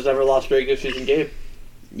 Trevor Lawrence has never lost a regular season game.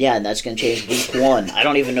 Yeah, and that's going to change week 1. I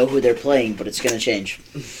don't even know who they're playing, but it's going to change.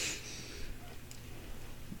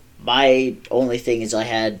 My only thing is I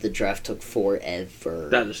had the draft took forever.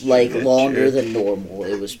 That is true. like That's longer true. than normal.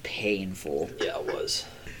 It was painful. Yeah, it was.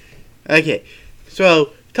 Okay,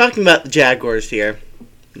 so talking about the Jaguars here,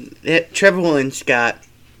 Trevor Lawrence got,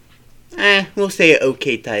 we'll say an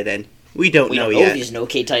okay tight end. We don't We know don't know if yet. he's an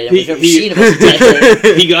okay tight end. He- We've never he- seen him as a tight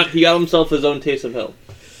end. He got himself his own taste of hell.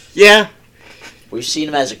 Yeah, We've seen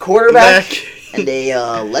him as a quarterback back. and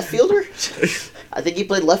a left fielder. I think he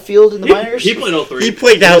played left field in the minors. He played all three. He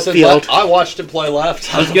played Listen, outfield. I watched him play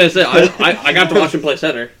left. I was gonna say I got to watch him play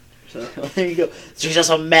center. So There you go. So he's just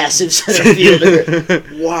a massive center fielder.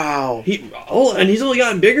 Wow. and he's only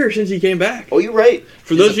gotten bigger since he came back. Oh, you're right.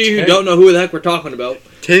 For He's those a of you who tank. don't know who the heck we're talking about,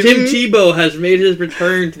 Tim Tebow has made his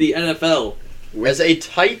return to the NFL. As a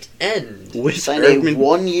tight end. with Signed a Erdman,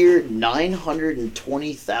 1-year,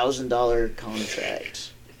 $920,000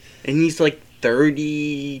 contract. and he's like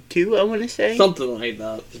 32, I want to say. Something like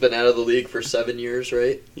that. He's been out of the league for 7 years,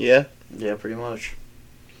 right? Yeah. Yeah, pretty much.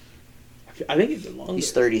 I think he's been longer.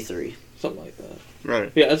 He's 33. Something like that. Right.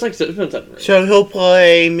 Yeah, it's been 7 years. So he'll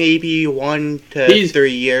play maybe 1 to He's- 3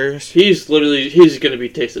 years. He's going to be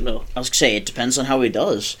Taysom Hill. I was going to say, it depends on how he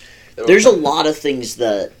does. There's a lot of things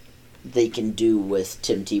that they can do with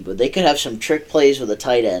Tim Tebow. They could have some trick plays with a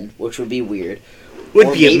tight end, which would be weird. Would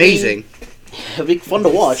or be maybe- amazing. It'd be fun to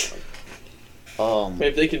watch.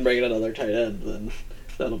 If they can bring in another tight end, then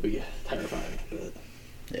that'll be terrifying. But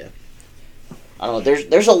I don't know.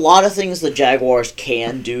 There's a lot of things the Jaguars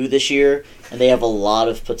can do this year, and they have a lot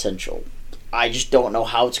of potential. I just don't know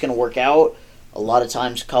how it's going to work out. A lot of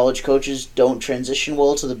times, college coaches don't transition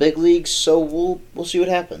well to the big leagues, so we'll see what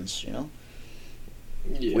happens. You know,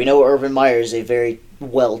 yeah. we know Urban Meyer is a very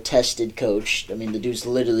well tested coach. I mean, the dude's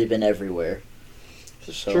literally been everywhere.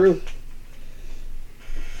 It's So- true.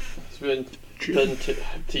 It's been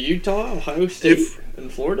to Utah, Ohio State,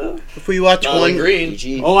 and Florida. If we watch Not one, green.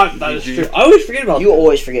 VG. Oh, that is true. I always forget about You that.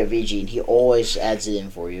 always forget VG, and he always adds it in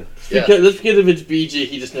for you. Yeah. That's because if it's BG,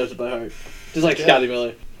 he just knows it by heart. Just like Yeah. Scotty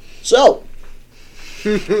Miller. So,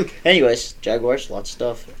 anyways, Jaguars, lots of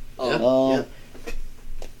stuff. Yeah.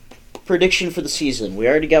 Prediction for the season. We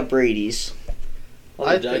already got Brady's. On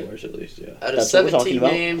I the think- Jaguars, at least, yeah. Out of That's what we're talking 17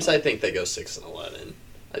 about. games, I think they go 6-11.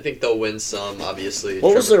 I think they'll win some. Obviously,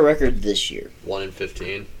 What was their record this year?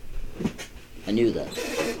 1-15. I knew that,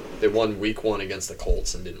 They won week 1 against the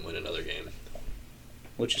Colts and didn't win another game.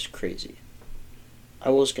 which is crazy. I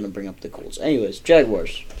was gonna bring up the Colts. Anyways,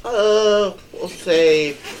 Jaguars. We'll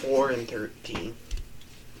say 4-13.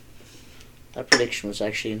 That prediction was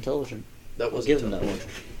actually intelligent. That I'll was give them that one.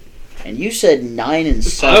 And you said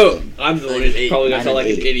 9-7. Oh, I'm the one who's 9-8. probably gonna sound like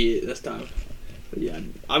an 9-8. idiot this time. But yeah,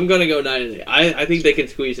 I'm gonna go 9-8. I think they can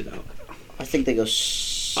squeeze it out. I think they go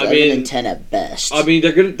 7-10 at best. I mean,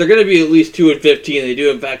 they're gonna be at least 2-15. They do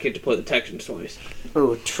in fact get to play the Texans twice.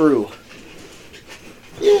 Oh, true.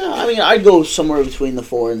 Yeah, I mean, I'd go somewhere between the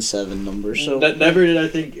 4 and 7 number. So Never did I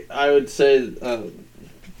think I would say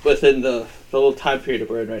within the little time period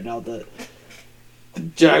we're in right now that the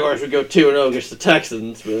Jaguars would go 2-0 against the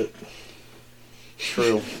Texans, but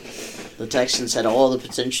true. The Texans had all the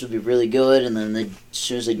potential to be really good, and then as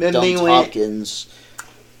soon as they Then dumped they went- Hopkins.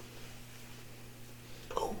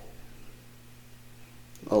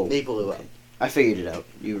 Oh, They blew up. I figured it out.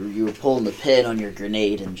 You were pulling the pin on your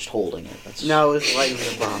grenade and just holding it. That's No, it was lighting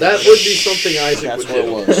the bomb. That would be something Isaac that's would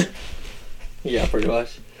what do. it was. yeah, pretty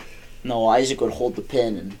much. No, Isaac would hold the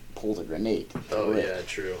pin and pull the grenade. Oh yeah,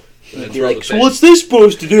 true. He'd And be throw like, the "So pin." what's this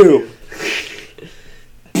supposed to do?"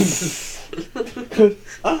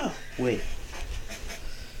 Ah, Wait.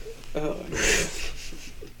 oh.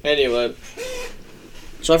 Anyway,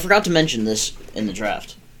 So I forgot to mention this in the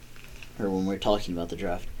draft, or when we were talking about the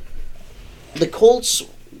draft. The Colts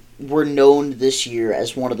were known this year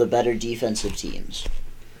as one of the better defensive teams.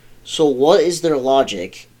 So what is their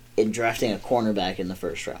logic in drafting a cornerback in the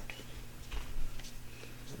first round?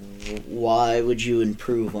 Why would you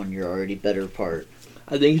improve on your already better part?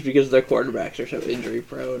 I think it's because their quarterbacks are so injury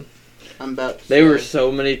prone. I'm about to They were say,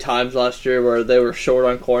 so many times last year where they were short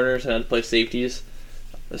on corners and had to play safeties.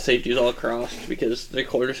 The safeties all crossed because their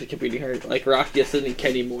corners kept getting hurt. Like Rock Gibson and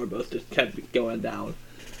Kenny Moore both just kept going down.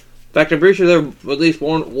 In fact, I'm pretty sure there at least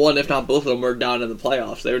one, if not both of them, were down in the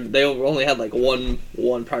playoffs. They only had like one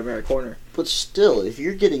primary corner. But still, if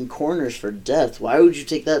you're getting corners for depth, why would you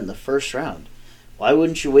take that in the first round? Why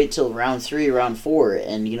wouldn't you wait till round 3, round 4,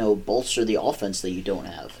 and bolster the offense that you don't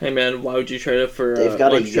have? Hey man, why would you trade up for They've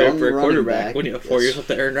got why a would you trade up young for a running quarterback back, when you have 4 yes. years left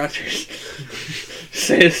to Aaron Rodgers?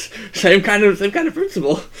 same kind of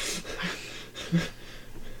principle.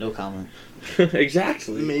 No comment. Exactly. It's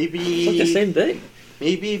like the maybe same thing.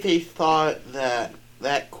 maybe they thought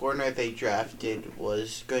that corner they drafted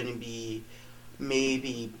was going to be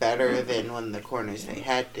maybe better than one of the corners they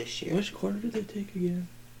had this year. Which corner did they take again?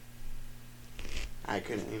 I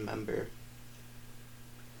couldn't remember.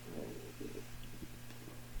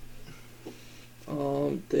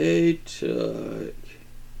 They took.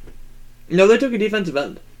 No, they took a defensive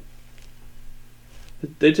end.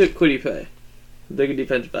 They took Quiddy Pay. They took a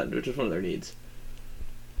defensive end, which is one of their needs.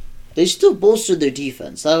 They still bolstered their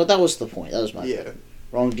defense. That was the point. That was my Yeah.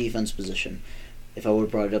 wrong defense position. If I would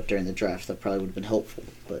have brought it up during the draft, that probably would have been helpful.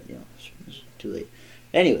 But, it's too late.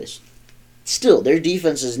 Anyways, still, their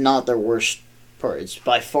defense is not their worst part. It's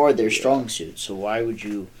by far their strong suit. So why would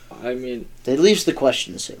you... I mean, That leaves the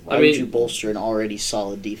question the same. Why I would mean- you bolster an already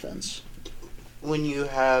solid defense? When you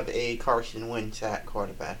have a Carson Wentz at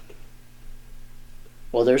quarterback.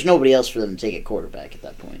 Well, there's nobody else for them to take at quarterback at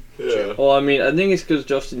that point. Yeah. well, I mean, I think it's because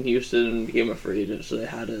Justin Houston became a free agent, so they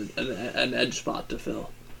had an edge spot to fill.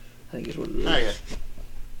 I think is what it is. Oh, yeah.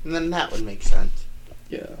 And then that would make sense.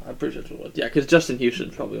 Yeah, I'm pretty sure that's what it was. Yeah, because Justin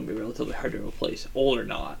Houston's probably going to be relatively hard to replace. Old or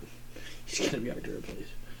not, he's going to be hard to replace.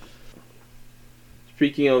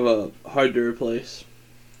 Speaking of hard to replace,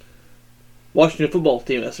 Washington football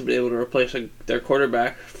team hasn't been able to replace their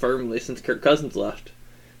quarterback firmly since Kirk Cousins left.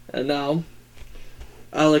 And now,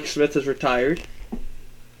 Alex Smith has retired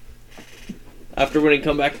after winning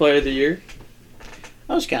Comeback Player of the Year.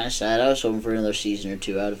 I was kind of sad. I was hoping for another season or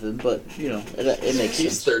two out of him, but, it makes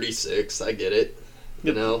He's sense. 36. I get it.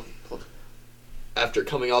 You know, after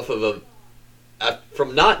coming off of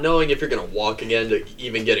from not knowing if you're gonna walk again to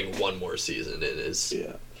even getting one more season in is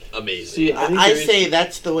Yeah. amazing. See, I think I there is- say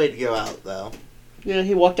that's the way to go out, though. Yeah,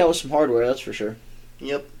 he walked out with some hardware, that's for sure.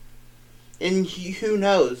 Yep. And who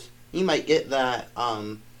knows? He might get that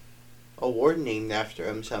award named after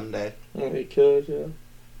him someday. Well, he could,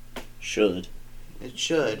 yeah. Should. It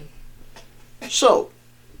should. So,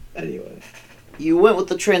 Anyway. you went with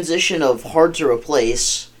the transition of hard to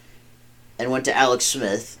replace and went to Alex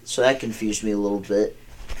Smith, so that confused me a little bit.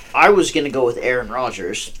 I was going to go with Aaron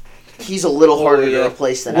Rodgers. He's a little harder to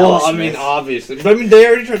replace than Well, Alex I Smith. mean, obviously. But I mean, they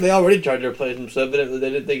already tried to replace him, so evidently they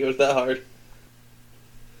didn't think it was that hard.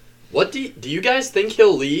 What do you guys think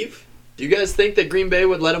he'll leave? Do you guys think that Green Bay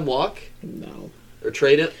would let him walk No. or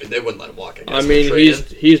trade him? They wouldn't let him walk. I guess. I mean, Trade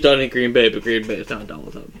him. he's done in Green Bay, but Green Bay is not done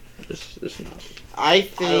with him. It's not. I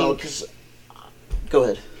think. Go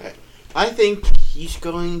ahead. I think he's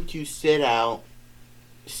going to sit out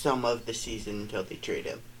some of the season until they trade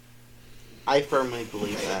him. I firmly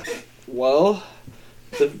believe that. Well,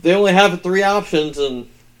 they only have 3 options, and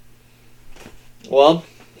well,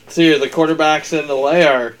 see, the quarterbacks in the way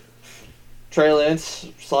are Trey Lance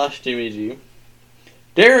 / Jimmy G,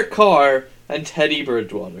 Derek Carr, and Teddy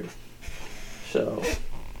Bridgewater. So,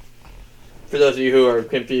 for those of you who are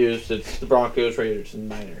confused, it's the Broncos, Raiders, and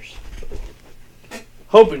Niners.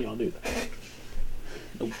 Hoping y'all do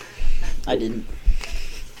that. I didn't.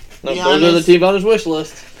 No, Be those are the honest. teams on his wish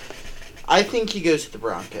list. I think he goes to the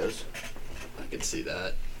Broncos. I could see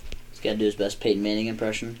that. He's got to do his best Peyton Manning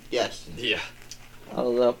impression. Yes. Yeah. I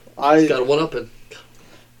don't know. He's got a one-upping.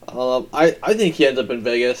 I think he ends up in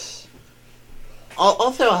Vegas.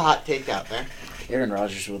 I'll throw a hot take out there. Aaron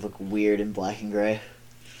Rodgers would look weird in black and gray.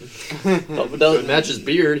 It matches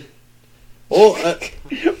beard. Well,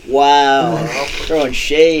 Wow. Throwing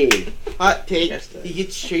shade. Hot take. Yes, sir. He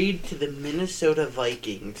gets traded to the Minnesota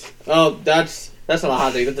Vikings. oh, that's not a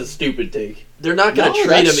hot take. That's a stupid take. They're not going to No,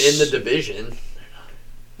 trade him that's- in the division.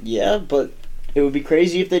 Yeah, but it would be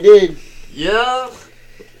crazy if they did. Yeah.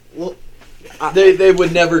 Well, They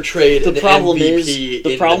would never trade The an problem MVP is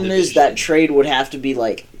the in problem the is that division. trade would have to be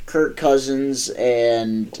like Kirk Cousins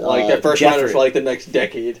and Like their first rounder for like the next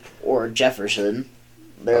decade. or Jefferson.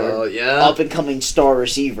 Their Oh, yeah. up and coming star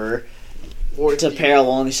receiver or to pair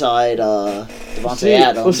alongside Devontae See,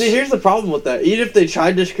 Adams. well, see, here's the problem with that. Even if they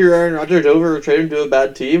tried to screw Aaron Rodgers over or trade him to a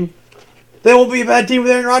bad team, they won't be a bad team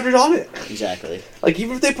with Aaron Rodgers on it. Exactly. Like,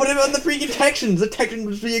 even if they put him on the freaking Texans, the Texans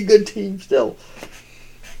would be a good team still.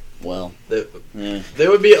 Well, They, yeah. they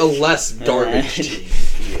would be a less garbage team.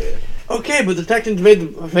 yeah. Okay, but the Texans made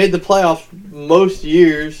the playoffs most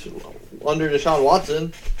years under Deshaun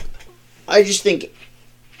Watson. I just think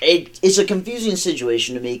it's a confusing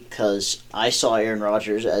situation to me because I saw Aaron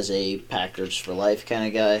Rodgers as a Packers for life kind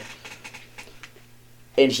of guy.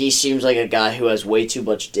 And he seems like a guy who has way too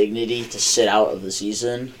much dignity to sit out of the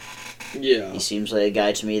season. Yeah. He seems like a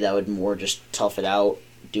guy to me that would more just tough it out,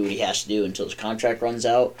 do what he has to do until his contract runs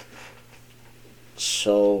out.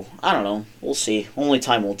 So, I don't know. We'll see. Only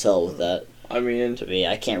time will tell with that. I mean, To me,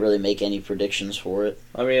 I can't really make any predictions for it.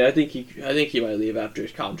 I think he might leave after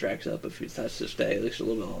his contract's up if he has to stay at least a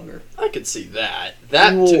little bit longer. I could see that.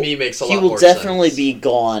 That, He will- to me, makes a lot He will more definitely sense. be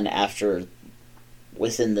gone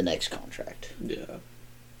within the next contract. Yeah.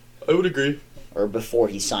 I would agree. Or before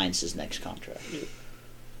he signs his next contract.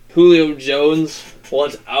 Julio Jones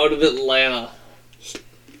wants out of Atlanta.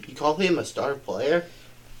 You call him a star player?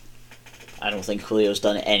 I don't think Julio's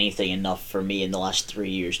done anything enough for me in the last 3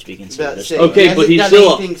 years to be considered a That's star. it. Okay, He but hasn't he's done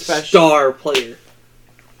still anything a special. star player.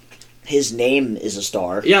 His name is a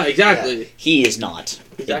star. Yeah, exactly. He is not.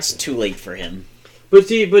 It's Exactly. too late for him. But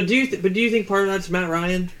do you think part of that's Matt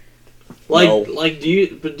Ryan? No. Do you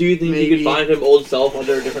think you Maybe. could find him old self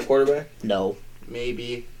under a different quarterback? No.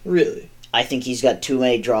 Maybe. Really? I think he's got too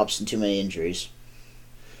many drops and too many injuries.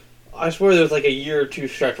 I swear there was like a year or two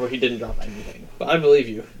stretch where he didn't drop anything. But I believe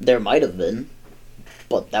you. There might have been,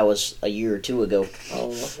 but that was a year or two ago.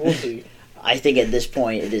 We'll see. I think at this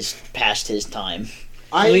point it is past his time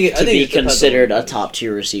I think to be it depends considered on- a top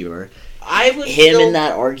tier receiver. I would Him still, in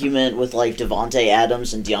that argument with like Devontae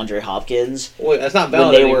Adams and DeAndre Hopkins Wait, that's not when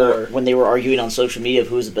valid they anymore. were arguing on social media of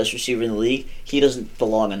who was the best receiver in the league, he doesn't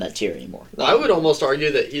belong on that tier anymore. I would almost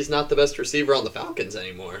argue that he's not the best receiver on the Falcons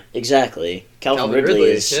anymore. Exactly. Calvin Ridley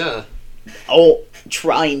is yeah.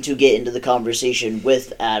 trying to get into the conversation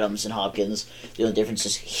with Adams and Hopkins. The only difference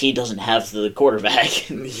is he doesn't have the quarterback.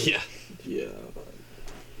 Yeah. Yeah.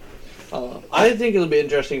 I think it'll be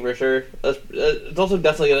interesting for sure. It's also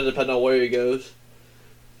definitely going to depend on where he goes.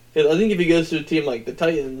 'Cause I think if he goes to a team like the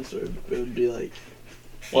Titans, it would be like...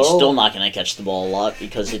 He's still not going to catch the ball a lot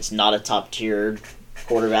because it's not a top tier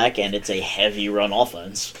quarterback and it's a heavy run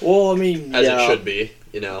offense. Well, I mean, As yeah. it should be,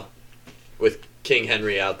 With King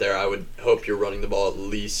Henry out there, I would hope you're running the ball at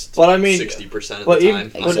least But I mean- 60% of But the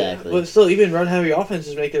even, time. Exactly. but still, even run-heavy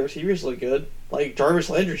offenses make their receivers look good. Like, Jarvis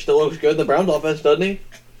Landry still looks good in the Browns offense, doesn't he?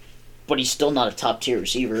 But he's still not a top tier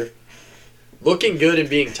receiver. Looking good and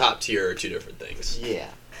being top tier are two different things. Yeah.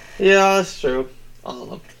 Yeah, that's true.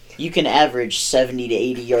 You can average 70 to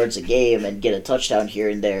 80 yards a game and get a touchdown here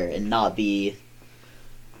and there and not be...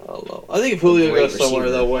 I don't know. I think if Julio Great goes somewhere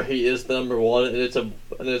receiver. though where he is the number one, and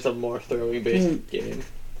it's a more throwing based game.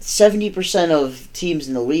 70% of teams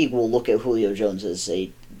in the league will look at Julio Jones as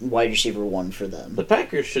a wide receiver one for them. The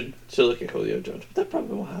Packers should look at Julio Jones, but that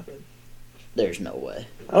probably won't happen. There's no way.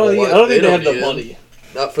 I don't think They they have don't the need him. money.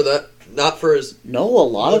 Not for that. Not for his. No, a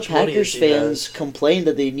lot of Much money Packers as he fans has. complain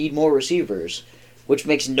that they need more receivers, which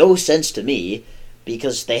makes no sense to me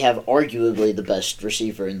because they have arguably the best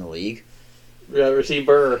receiver in the league.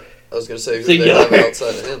 receiver. I was gonna say who Singular. they have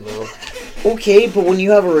outside of him though. Okay, but when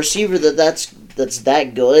you have a receiver that's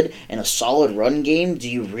that good and a solid run game, do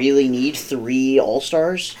you really need 3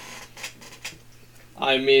 All-Stars?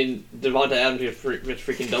 I mean, Devontae Adams gets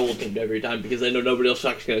freaking double teamed every time because they know nobody else is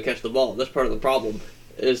actually going to catch the ball. That's part of the problem.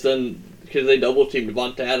 Is then because they double team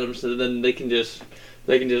Devontae Adams, and then they can just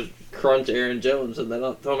crunch Aaron Jones, and they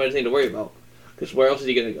don't have anything to worry about. Because where else is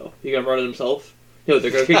he going to go? He going to run it himself? They're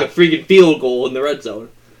going to kick a freaking field goal in the red zone.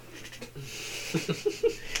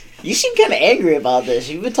 You seem kind of angry about this.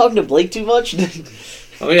 You've been talking to Blake too much?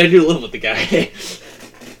 I mean, I do live with the guy.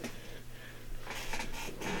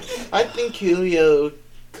 I think Julio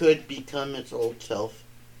could become his old self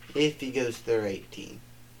if he goes to the right team.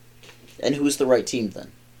 And who's the right team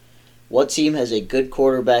then? What team has a good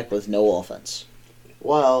quarterback with no offense?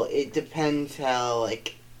 Well, it depends how,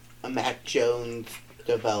 like, a Mac Jones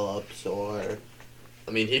develops, or...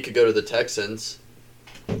 I mean, he could go to the Texans.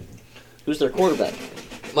 Who's their quarterback?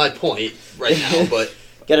 My point right now, but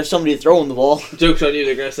Gotta have somebody to throw him the ball. Joke's on you,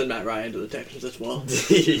 they're going to send Matt Ryan to the Texans as well.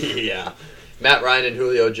 yeah, Matt Ryan and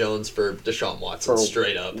Julio Jones for Deshaun Watson, For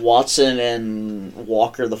straight up. Watson and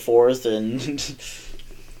Walker the fourth and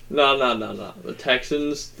No. The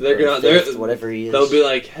Texans, they're or going fifth, to... whatever he is. They'll be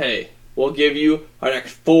like, hey, we'll give you our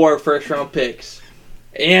next 4 first-round picks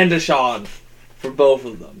and Deshaun for both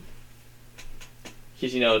of them.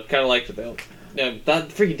 Because, it's kind of like that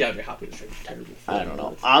freaking DeAndre Hopkins is terrible. I don't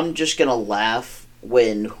know. I'm just gonna laugh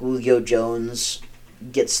when Julio Jones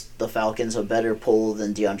gets the Falcons a better pull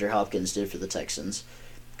than DeAndre Hopkins did for the Texans.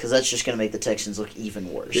 Because that's just going to make the Texans look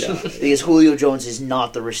even worse. Yeah. Because Julio Jones is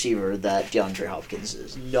not the receiver that DeAndre Hopkins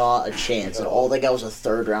is. Not a chance. And all they got was a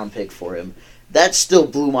 3rd-round pick for him. That still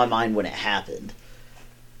blew my mind when it happened.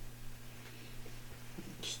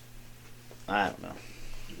 I don't know.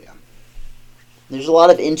 Yeah. There's a lot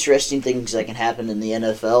of interesting things that can happen in the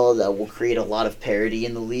NFL that will create a lot of parity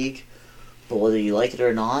in the league. But whether you like it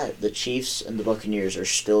or not, the Chiefs and the Buccaneers are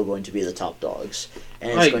still going to be the top dogs.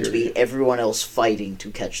 And I it's going to agree. be everyone else fighting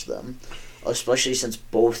to catch them. Especially since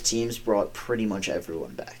both teams brought pretty much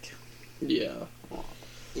everyone back. Yeah.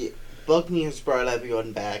 Buccaneers brought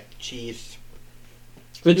everyone back. Chiefs.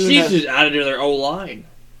 The Who Chiefs knows? just added to their O-line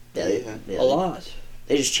Yeah. a lot.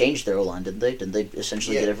 They just changed their O-line, didn't they? Didn't they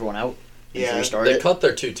essentially Yeah. get everyone out? And Yeah. restart They it? cut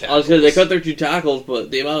their 2 tackles. I was gonna say they cut their 2 tackles,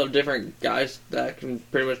 but the amount of different guys that can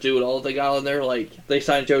pretty much do it all they got on there, like they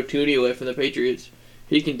signed Joe Tooney away from the Patriots.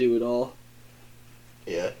 He can do it all.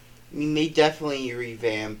 Yeah. I mean, they definitely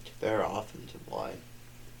revamped their offensive line.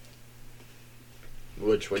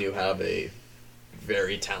 Which, when you have a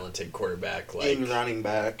very talented quarterback, like And running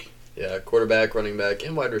back. quarterback, running back,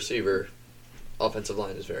 and wide receiver, offensive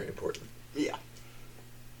line is very important. Yeah.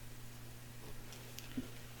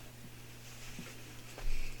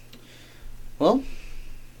 Well,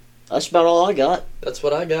 that's about all I got. That's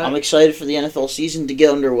what I got. I'm excited for the NFL season to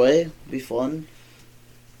get underway. It'll be fun.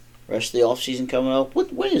 Rest of the offseason coming up.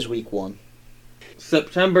 When is week 1?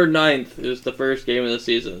 September 9th is the first game of the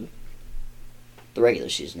season. The regular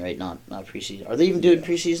season, right? Not preseason. Are they even doing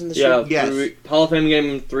preseason this Yeah, year? Yes. Hall of Fame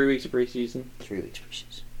game, 3 weeks of preseason. 3 weeks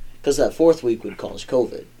preseason. Because that 4th week would cause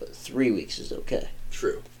COVID, but 3 weeks is okay.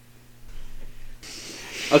 True.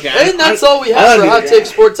 Okay, And that's all we have for Hot Take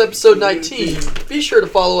Sports episode 19. Be sure to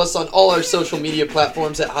follow us on all our social media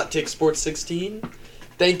platforms at Hot Take Sports 16.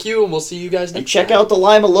 Thank you, and we'll see you guys next And check time. out the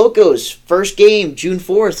Lima Locos. First game, June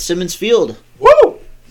 4th, Simmons Field. Woo!